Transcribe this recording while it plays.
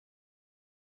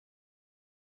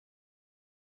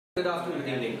Good afternoon,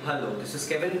 good evening. Hello, this is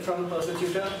Kevin from Personal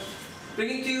Tutor,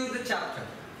 bringing to you the chapter,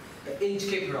 The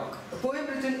Inchcape Rock, a poem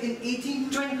written in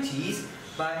 1820s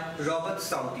by Robert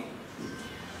Southey.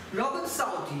 Robert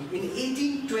Southey in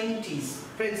 1820s,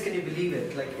 friends, can you believe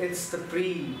it? Like, it's the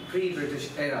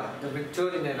pre-British era, the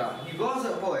Victorian era. He was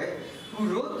a poet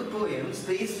who wrote the poems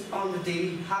based on the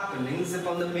daily happenings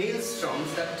upon the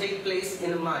maelstroms that take place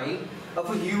in the mind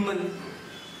of a human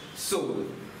soul.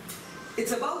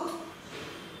 It's about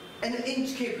an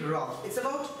Inchcape rock. It's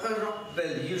about a rock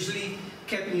bell, usually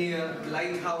kept near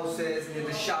lighthouses, near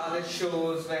the Charlotte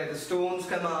shores where the stones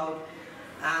come out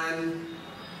and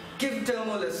give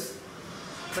tremulous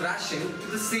thrashing to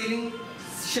the sailing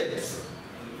ships.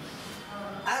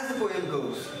 As the poem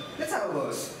goes, let's have a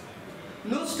verse.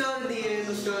 No stir in the air,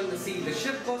 no stir in the sea. The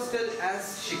ship was still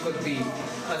as she could be.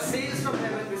 Her sails from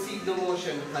heaven received no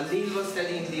motion. Her keel was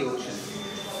steady in the ocean.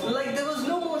 Like there was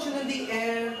no motion in the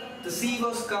air, the sea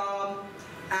was calm,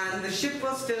 and the ship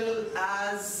was still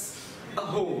as a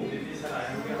home.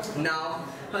 Now,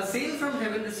 her sail from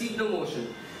heaven received no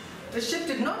motion. The ship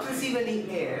did not receive any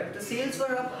air, the sails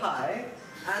were up high,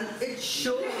 and it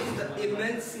shows the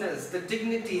immenseness, the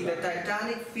dignity, the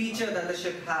titanic feature that the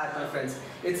ship had, my friends.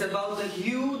 It's about the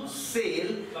huge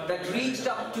sail that reached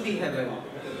up to the heaven.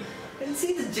 And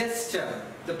see the gesture.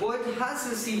 The poet has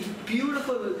received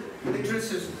beautiful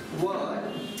literary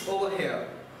word over here.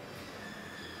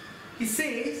 He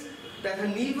says that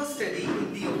her keel was steady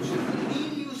in the ocean. The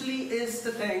keel usually is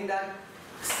the thing that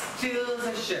steers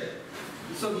a ship.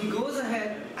 So he goes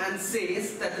ahead and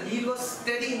says that the keel was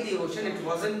steady in the ocean. It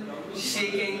wasn't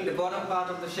shaking, the bottom part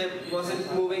of the ship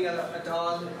wasn't moving at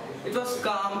all. It was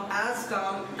calm as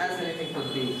anything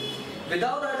could be.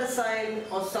 Without either sign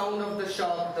or sound of the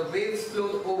shock, the waves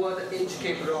flowed over the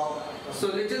Inchcape rock. So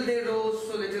little they rose,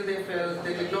 so little they fell.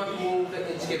 They did not move the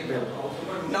Inchcape bell.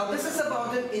 Now this is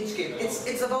about an Inchcape.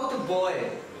 It's about a buoy.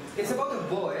 It's about a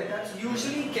buoy that's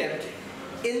usually kept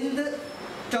in the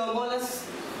tumultuous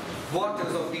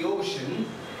waters of the ocean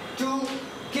to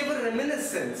give a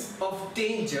reminiscence of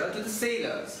danger to the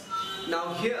sailors.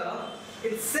 Now here,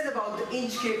 it's said about the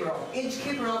Inchcape rock.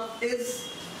 Inchcape rock is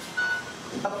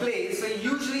a place where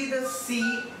usually the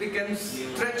sea becomes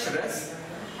treacherous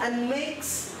and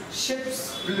makes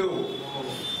ships blow.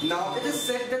 Now it is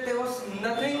said that there was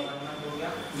nothing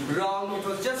wrong, it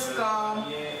was just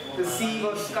calm, the sea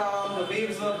was calm, the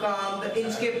waves were calm, the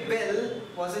Inchcape bell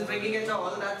wasn't ringing at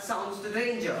all. That sounds the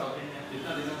danger.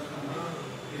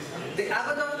 The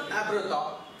abbot of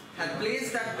Aberthock had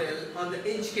placed that bell on the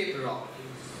Inchcape rock.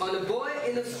 On a buoy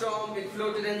in a storm, it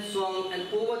floated and swung, and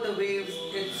over the waves,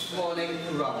 its warning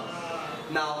rung.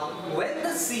 Now, when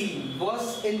the sea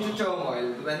was into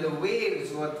turmoil, when the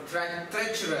waves were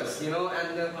treacherous, and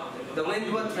the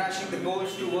wind was thrashing the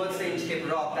boats towards the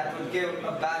Inchcape rock, that would give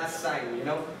a bad sign,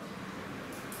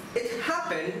 It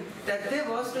happened that there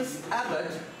was this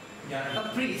abbot, a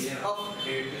priest of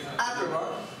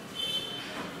Aberthock.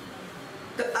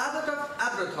 The abbot of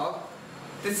Aberthock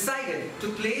decided to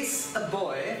place a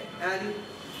buoy and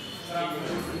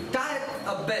tie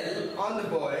a bell on the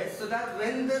buoy so that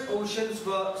when the oceans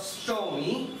were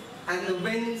stormy and the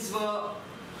winds were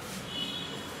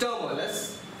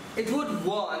tumultuous, it would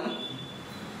warn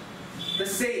the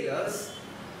sailors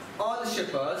or the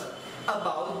shippers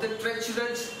about the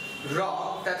treacherous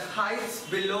rock that hides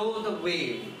below the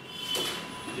wave.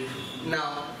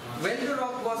 Now, when the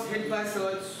rock was hit by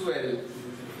such swell,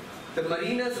 the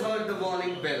mariners heard the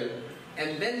warning bell,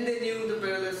 and then they knew the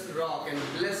perilous rock and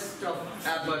blessed of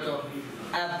Abbot of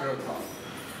Aberthock.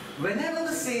 Whenever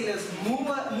the sailors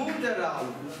moved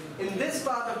around in this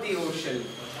part of the ocean,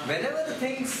 whenever the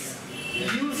things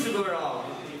used to go wrong,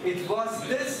 it was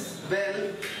this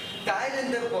bell tied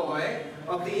in the buoy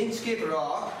of the Inchcape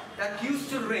rock that used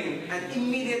to ring, and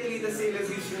immediately the sailors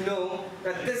used to know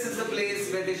that this is the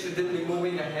place where they shouldn't be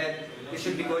moving ahead. They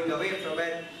should be going away from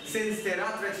it, since there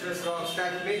are treacherous rocks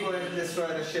that may go ahead and destroy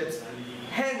the ships.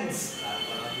 Hence,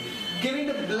 giving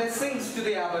the blessings to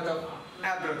the abbot of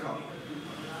Aberthock.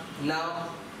 Now,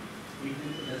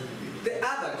 the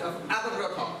abbot of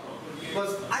Aberthock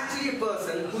was actually a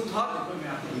person who thought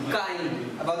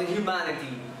kind about the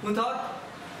humanity, who thought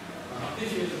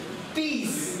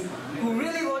peace, who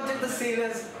really wanted the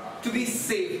sailors to be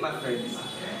safe, my friends.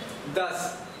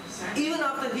 Thus, even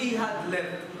after he had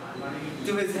left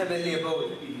to his heavenly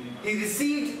abode, he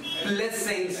received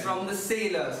blessings from the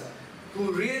sailors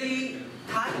who really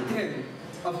thanked him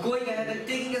of going ahead and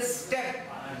taking a step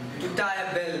to tie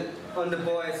a bell on the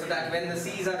buoy so that when the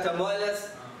seas are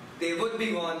tumultuous, they would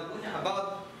be warned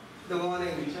about the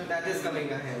warning that is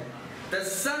coming ahead. The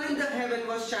sun in the heaven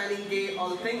was shining gay,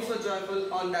 all things were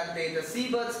joyful on that day. The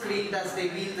seabirds screamed as they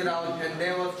wheeled around, and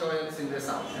there was joyance in the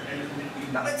sound.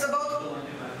 Now it's about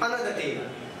another day.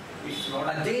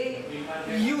 A day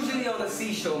usually on a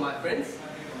seashore, my friends.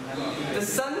 The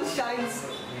sun shines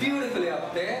beautifully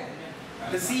up there.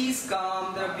 The sea is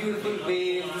calm, there are beautiful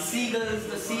waves, the seagulls,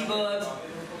 the seabirds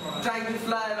trying to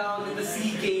fly around in the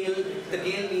sea gale. The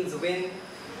gale means wind.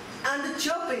 And the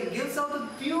chirping gives out a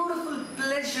beautiful,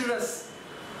 pleasurous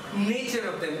nature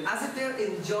of them, as if they are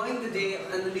enjoying the day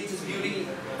and the nature's beauty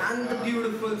and the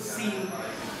beautiful scene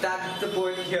that the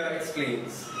poet here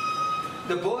explains.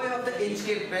 The buoy of the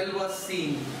Inchcape bell was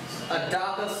seen, a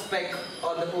darker speck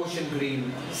on the ocean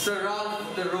green. Sir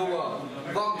Ralph the rower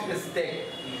walked his deck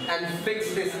and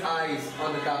fixed his eyes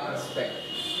on the darker speck.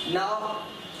 Now,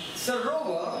 Sir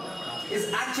Rower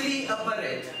is actually a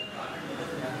pirate.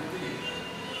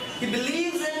 He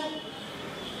believes in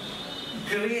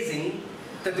grazing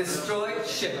the destroyed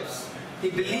ships.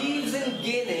 He believes in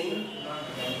gaining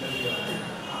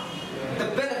the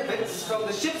benefits from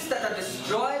the ships that are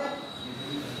destroyed,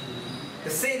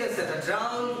 the sailors that are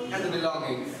drowned, and the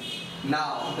belongings.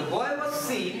 Now, the buoy was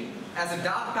seen as a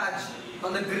dark patch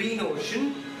on the green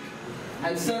ocean,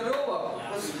 and Sir Rower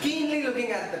was keenly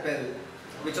looking at the bell,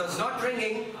 which was not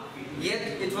ringing, yet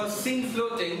it was seen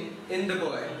floating in the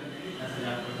buoy.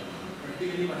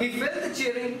 He felt the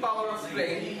cheering power of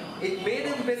spring. It made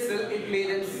him whistle, it made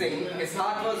him sing. His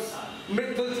heart was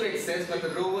mirthful to excess, but the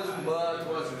rower's mirth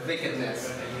was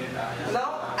wickedness.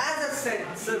 Now, as I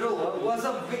said, Sir Rower was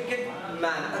a wicked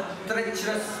man, a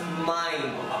treacherous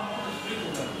mind.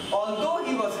 Although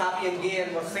he was happy and gay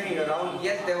and was singing around,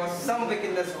 yet there was some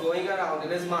wickedness going around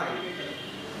in his mind.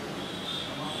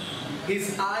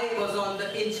 His eye was on the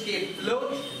Inchcape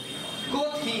float.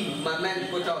 Quoth he, my men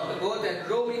put out the boat and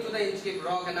row me to the Inchcape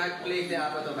rock, and I plague the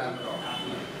abbot of Amrock.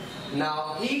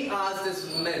 Now he asked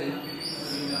his men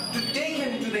to take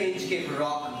him to the Inchcape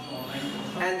rock,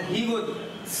 and he would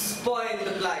spoil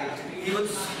the plight. He would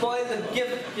spoil the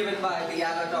gift given by the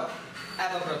abbot of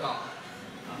Amrock.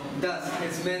 Thus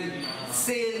his men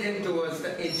sailed him towards the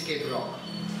Inchcape rock.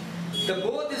 The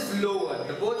boat is lowered,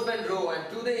 the boatmen row, and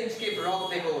to the Inchcape rock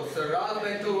they go. Sir Ralph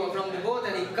went over from the boat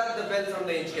and he cut the bell from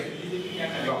the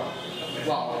Inchcape rock.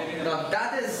 Wow, now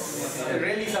that is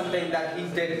really something that he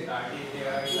did.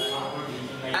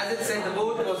 As it said, the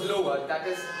boat was lowered, that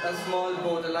is a small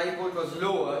boat, a lifeboat was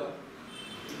lowered.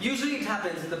 Usually it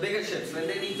happens in the bigger ships, when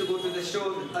they need to go to the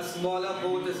shore, a smaller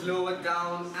boat is lowered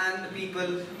down and the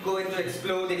people go in to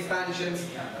explore the expansions.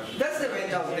 Thus they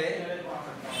went out there.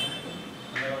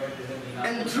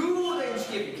 And through the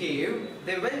Inchcape cave,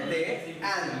 they went there,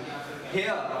 and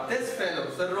here, this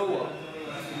fellow, the rower,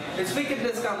 his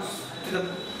wickedness comes to the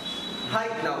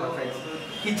height now, my friends.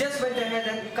 He just went ahead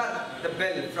and cut the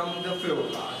bell from the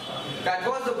floor. That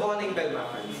was the warning bell, my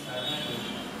friends.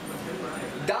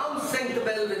 Down sank the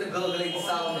bell with a gurgling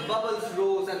sound. The bubbles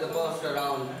rose and the burst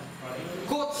around.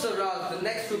 Quoth Sir Ralph, the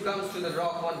next who comes to the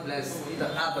rock won't bless,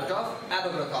 the abbot of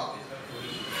Amrock.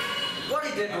 What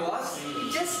he did was,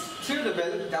 he just threw the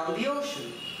bell down the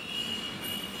ocean.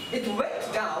 It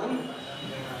went down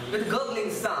with a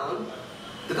gurgling sound.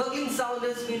 The gurgling sound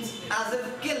means as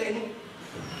if killing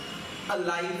a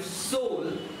live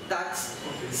soul that's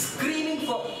screaming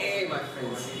for air, my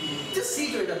friends. Just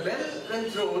see to it, the bell when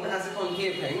thrown as a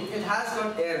concave thing, it has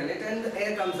got air in it, and the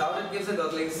air comes out, it gives a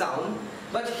gurgling sound.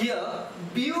 But here,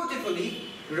 beautifully,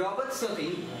 Robert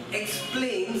Southey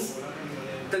explains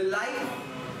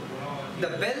the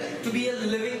bell to be a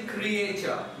living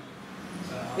creature.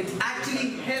 It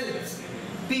actually helps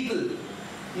people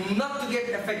not to get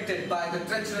affected by the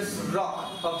treacherous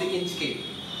rock of the Inchcape.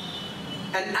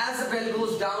 And as the bell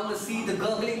goes down the sea, the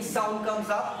gurgling sound comes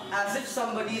up as if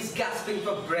somebody is gasping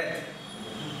for breath.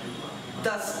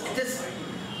 Thus, it is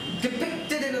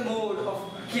depicted in a mode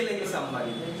of killing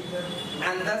somebody.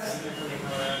 And thus,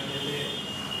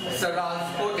 Sir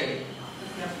Ralph quoted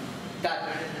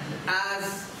that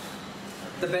as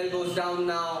the bell goes down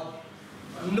now,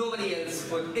 nobody else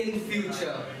would in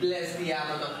future bless the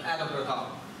abbot of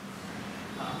Amrock.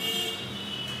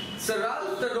 Sir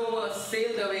Ralph the rower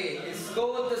sailed away, he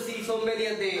scored the sea so many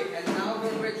a day, and now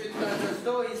when rich with pleasure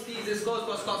stow he sees his course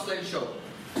for Scotland shore.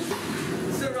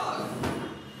 Sir Ralph,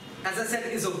 as I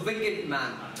said, is a wicked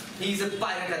man. He is a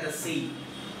pirate at the sea.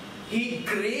 He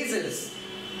grazes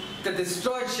the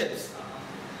destroyed ships.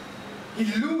 He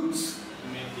loots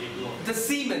the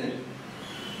seamen.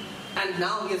 And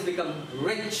now he has become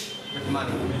rich with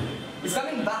money. He's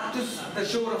coming back to the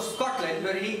shore of Scotland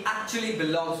where he actually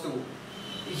belongs to.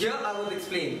 Here I will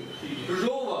explain.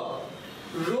 Rower.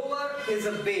 Rower is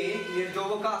a bay near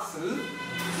Dover Castle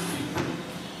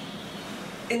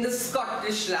in the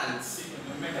Scottish lands,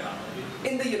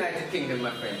 in the United Kingdom,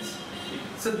 my friends.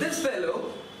 So this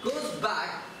fellow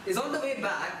is on the way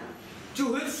back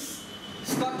to his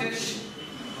Scottish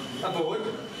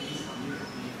abode.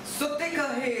 So thick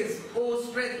a haze, oh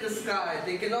spread the sky,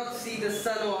 they cannot see the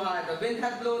sun or high. The wind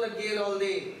had blown a gale all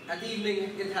day, at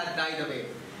evening it had died away.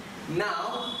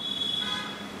 Now,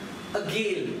 a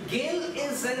gale. Gale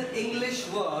is an English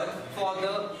word for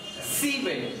the sea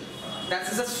wind. That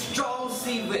is a strong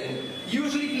sea wind.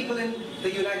 Usually people in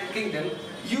the United Kingdom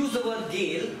use the word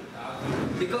gale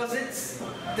because it's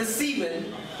the sea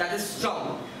wind that is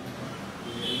strong.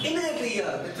 Immediately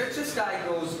here, the treacherous sky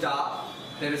grows dark,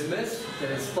 there is mist,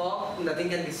 there is fog, nothing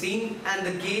can be seen, and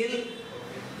the gale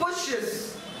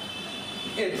pushes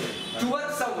it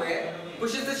towards somewhere,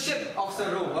 pushes the ship of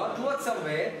Sir Rover towards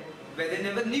somewhere where they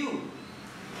never knew.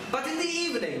 But in the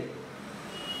evening,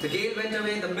 the gale went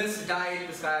away, the mist died,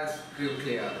 the skies grew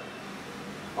clear.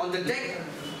 On the deck,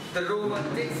 the rover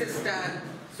takes his stand,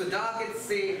 so dark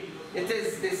it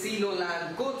is, they see no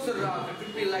land. Quoth Sir Ralph, it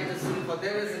will be lighter soon, for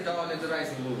there is a dawn in the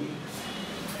rising moon.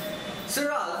 Sir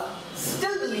Ralph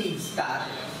still believes that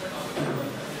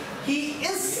he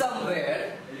is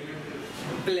somewhere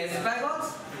blessed by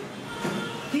God.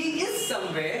 He is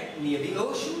somewhere near the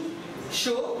ocean,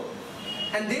 shore,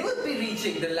 and they will be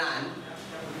reaching the land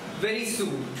very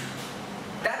soon.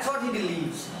 That's what he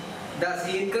believes. Thus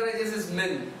he encourages his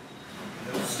men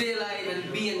to stay alive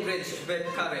and be enriched with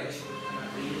courage.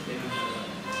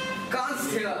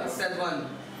 Canst hear, said one,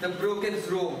 the broken's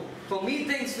roar, for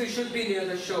methinks we should be near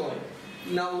the shore.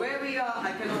 Now where we are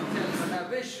I cannot tell, but I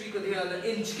wish we could hear the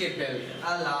Inchcape bell.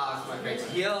 Alas, my friends,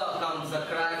 here comes a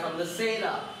cry from the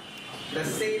sailor. The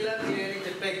sailor clearly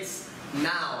depicts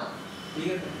now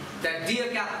that dear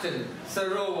captain,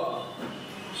 Sir Rover,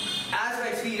 as my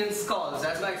experience calls,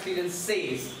 as my experience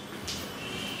says,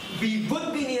 we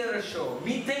would be near a shore.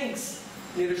 Methinks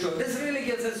near a shore. This really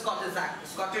gives a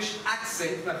Scottish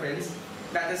accent, my friends,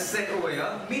 that is said over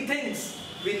here. Methinks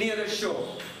we near a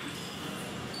shore.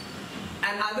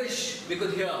 And I wish we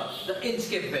could hear the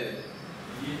Inchcape bell.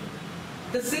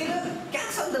 The sailor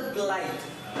gets on the plight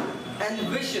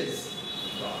and wishes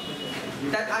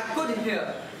that I could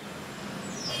hear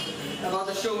about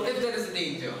the shore if there is a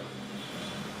danger.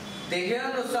 They hear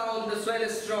no sound, the swell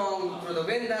is strong, through the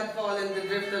wind that fallen they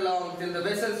drift along, till the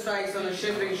vessel strikes on a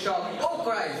shivering shock. Oh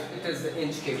Christ, it is the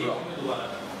Inchcape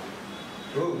rock.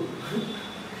 Ooh.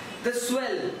 The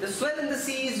swell in the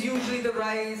sea is usually the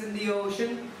rise in the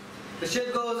ocean. The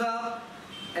ship goes up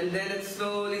and then it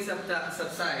slowly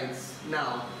subsides.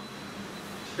 Now,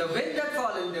 the wind had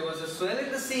fallen, there was a swell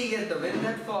in the sea yet the wind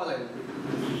had fallen.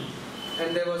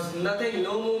 And there was nothing,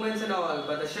 no movements at all,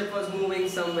 but the ship was moving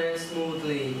somewhere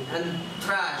smoothly. And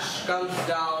thrash comes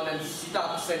down and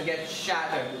stops and gets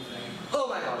shattered. Oh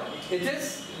my God, it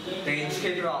is the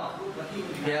Inchcape rock.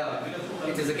 Here,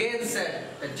 it is again said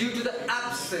that due to the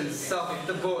absence of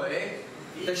the buoy,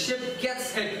 the ship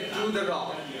gets hit through the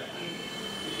rock.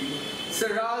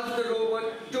 Sir Ralph the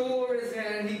rover tore his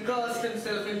hair and he cursed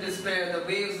himself in despair. The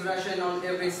waves rush in on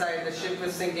every side, the ship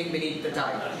is sinking beneath the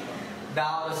tide.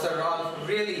 Now Sir Ralph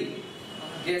really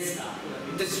gets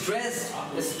distressed,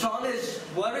 astonished,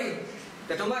 worried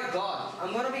that, oh my God,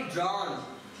 I'm going to be drowned.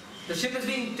 The ship is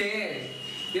being taken.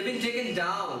 We've been taken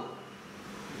down.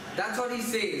 That's what he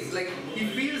says. Like, he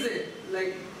feels it,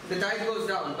 like the tide goes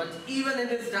down. But even in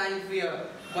his dying fear,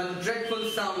 one dreadful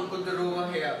sound could the rover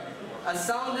hear. A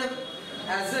sound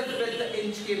as if with the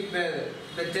Inchcape bell,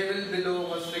 the devil below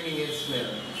was ringing its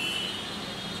knell.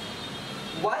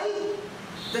 While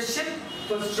the ship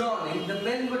was drowning, the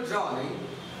men were drowning,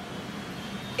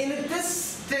 in a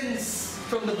distance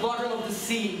from the bottom of the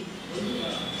sea,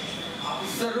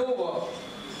 Sir Rover,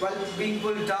 while being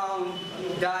pulled down,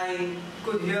 dying,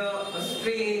 could hear a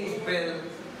strange bell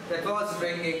that was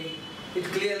ringing. It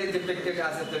clearly depicted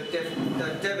as if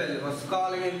the devil was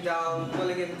calling him down,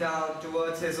 pulling him down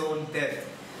towards his own death.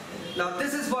 Now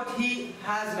this is what he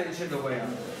has mentioned over here.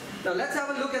 Now let's have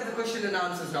a look at the question and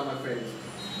answers now, my friends.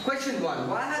 Question 1.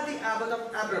 Why had the abbot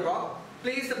of Aberbrooch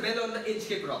placed the bell on the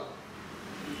Inchcape rock?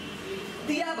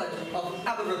 The abbot of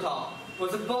Aberbrooch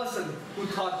was a person who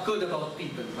thought good about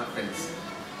people, my friends.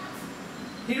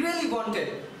 He really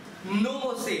wanted no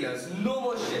more sailors, no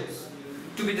more ships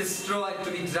to be destroyed,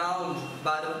 to be drowned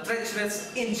by the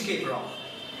treacherous Inchcape rock.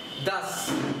 Thus,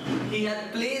 he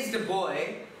had placed a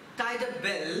buoy, tied a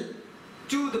bell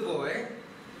to the buoy,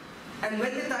 and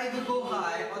when the tide would go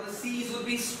high or the seas would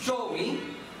be stormy,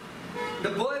 the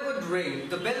buoy would ring,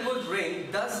 the bell would ring,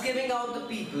 thus giving out the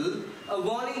people a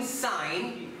warning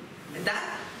sign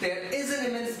that there is an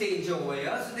immense danger over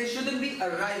here, so they shouldn't be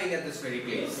arriving at this very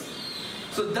place.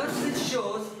 So thus it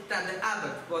shows that the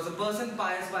abbot was a person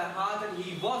pious by heart, and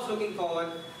he was looking forward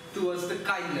towards the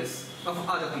kindness of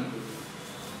other people.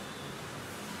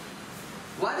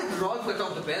 Why did Rolf cut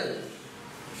off the bell?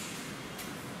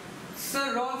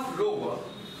 Sir Rolf Rover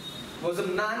was a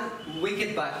man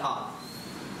wicked by heart.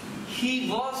 He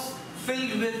was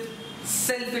filled with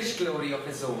selfish glory of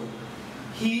his own.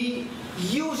 He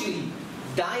usually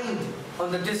dined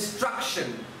on the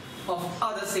destruction of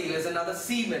other sailors and other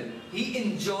seamen. He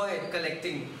enjoyed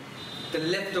collecting the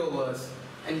leftovers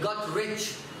and got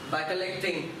rich by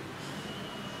collecting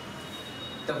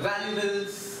the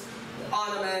valuables, the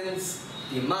ornaments,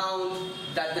 the amount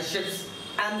that the ships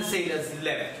and the sailors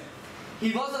left.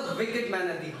 He was a wicked man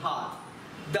at the heart.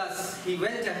 Thus, he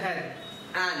went ahead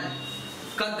and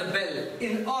cut the bell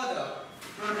in order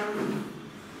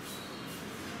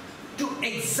to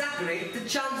exaggerate the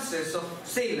chances of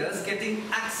sailors getting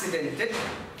accidented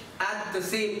at the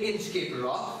same Inchcape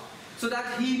rock, so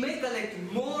that he may collect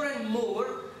more and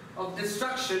more of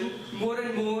destruction, more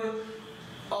and more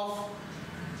of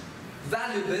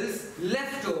valuables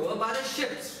left over by the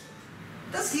ships.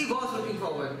 Thus he was looking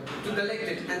forward to collect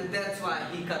it, and that's why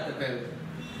he cut the bell.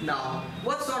 Now,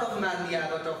 what sort of man the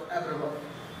abbot of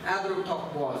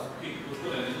Aberystwyth was?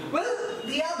 Well,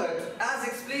 the abbot, as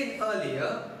explained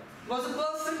earlier, was a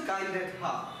person kind at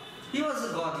heart. He was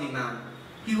a godly man.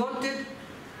 He wanted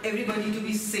everybody to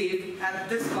be safe at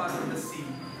this part of the sea.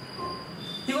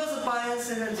 He was a pious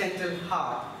and a gentle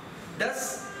heart.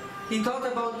 Thus, he thought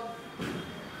about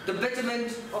the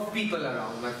betterment of people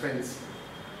around, my friends.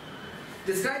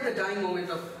 Describe the dying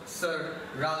moment of Sir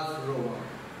Ralph Rover.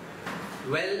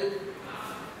 Well,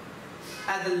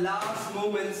 at the last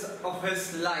moments of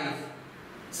his life,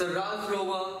 Sir Ralph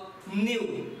Rover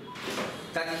knew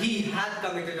that he had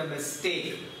committed a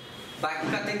mistake by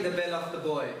cutting the bell of the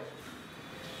boy.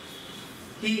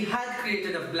 He had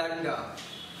created a blunder,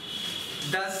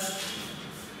 thus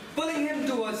pulling him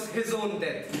towards his own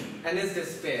death and his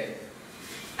despair.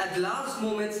 At last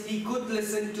moments, he could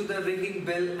listen to the ringing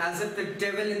bell as if the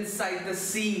devil inside the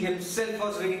sea himself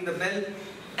was ringing the bell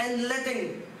and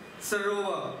letting Sir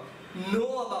Rover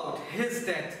know about his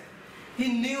death.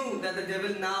 He knew that the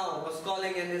devil now was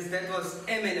calling and his death was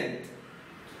imminent.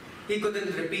 He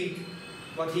couldn't repeat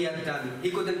what he had done.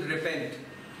 He couldn't repent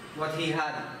what he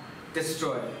had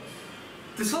destroyed.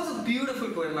 This was a beautiful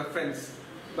poem, my friends,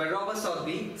 by Robert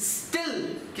Southey, still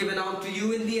given out to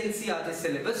you in the NCERT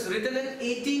syllabus, written in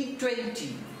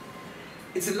 1820.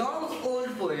 It's a long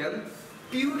old poem,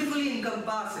 beautifully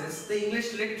encompasses the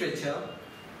English literature,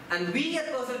 and we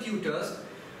at Personal Tutors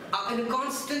are in a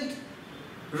constant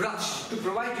rush to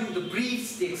provide you the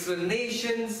briefs, the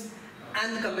explanations,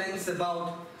 and comments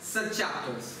about such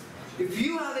chapters. If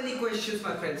you have any questions,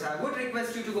 my friends, I would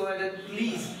request you to go ahead and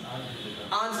please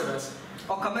answer us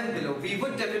or comment below. We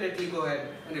would definitely go ahead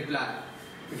and reply.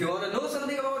 If you want to know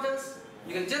something about us,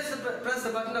 you can just press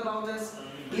the button about us.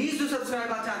 Please do subscribe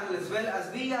our channel as well,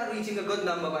 as we are reaching a good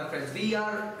number, my friends. We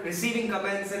are receiving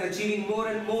comments and achieving more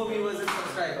and more viewers and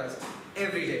subscribers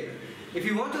every day. If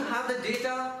you want to have the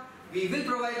data, we will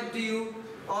provide it to you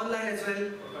online as well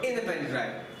in a pen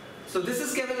drive. So this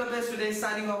is Kevin Lopez today,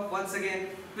 signing off once again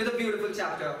with a beautiful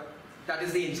chapter, that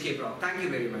is the Inchcape Rock. Thank you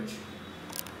very much.